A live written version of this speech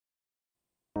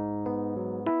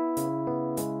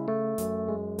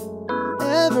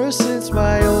Ever since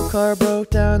my old car broke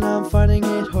down, I'm finding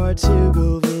it hard to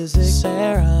go visit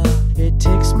Sarah. It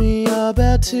takes me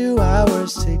about 2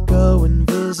 hours to go and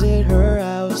visit her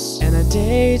house. And our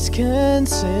dates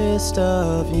consist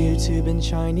of YouTube and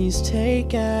Chinese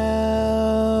takeout.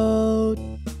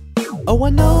 Oh, I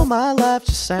know my life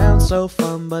just sounds so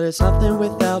fun, but it's nothing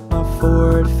without my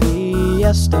Ford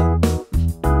Fiesta.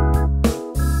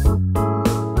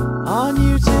 On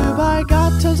YouTube I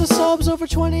got tons of subs, over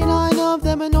 29 of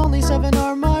them, and only 7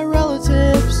 are my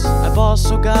relatives. I've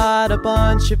also got a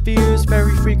bunch of views,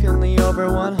 very frequently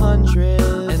over 100.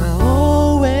 And I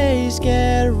always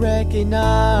get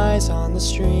recognized on the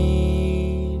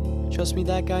street. Trust me,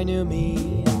 that guy knew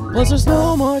me. Plus there's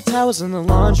no more towels in the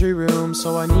laundry room,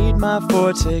 so I need my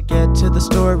Ford to get to the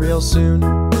store real soon.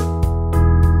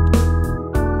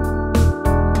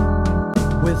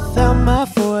 Without my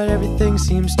Ford, everything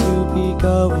seems to be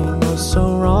going oh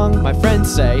so wrong. My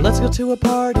friends say, let's go to a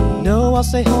party. No, I'll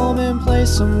stay home and play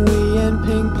some Wii and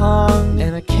Ping-pong.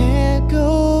 And I can't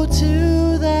go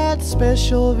to that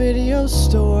special video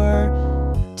store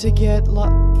to get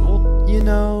well, you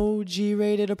know,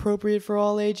 G-rated, appropriate for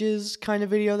all ages kind of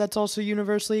video that's also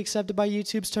universally accepted by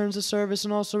YouTube's terms of service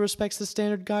and also respects the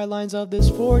standard guidelines of this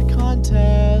Ford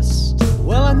contest.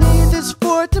 Well, I need this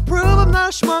Ford to prove I'm not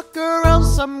a schmuck, or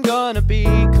else I'm gonna be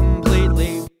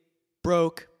completely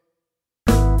broke.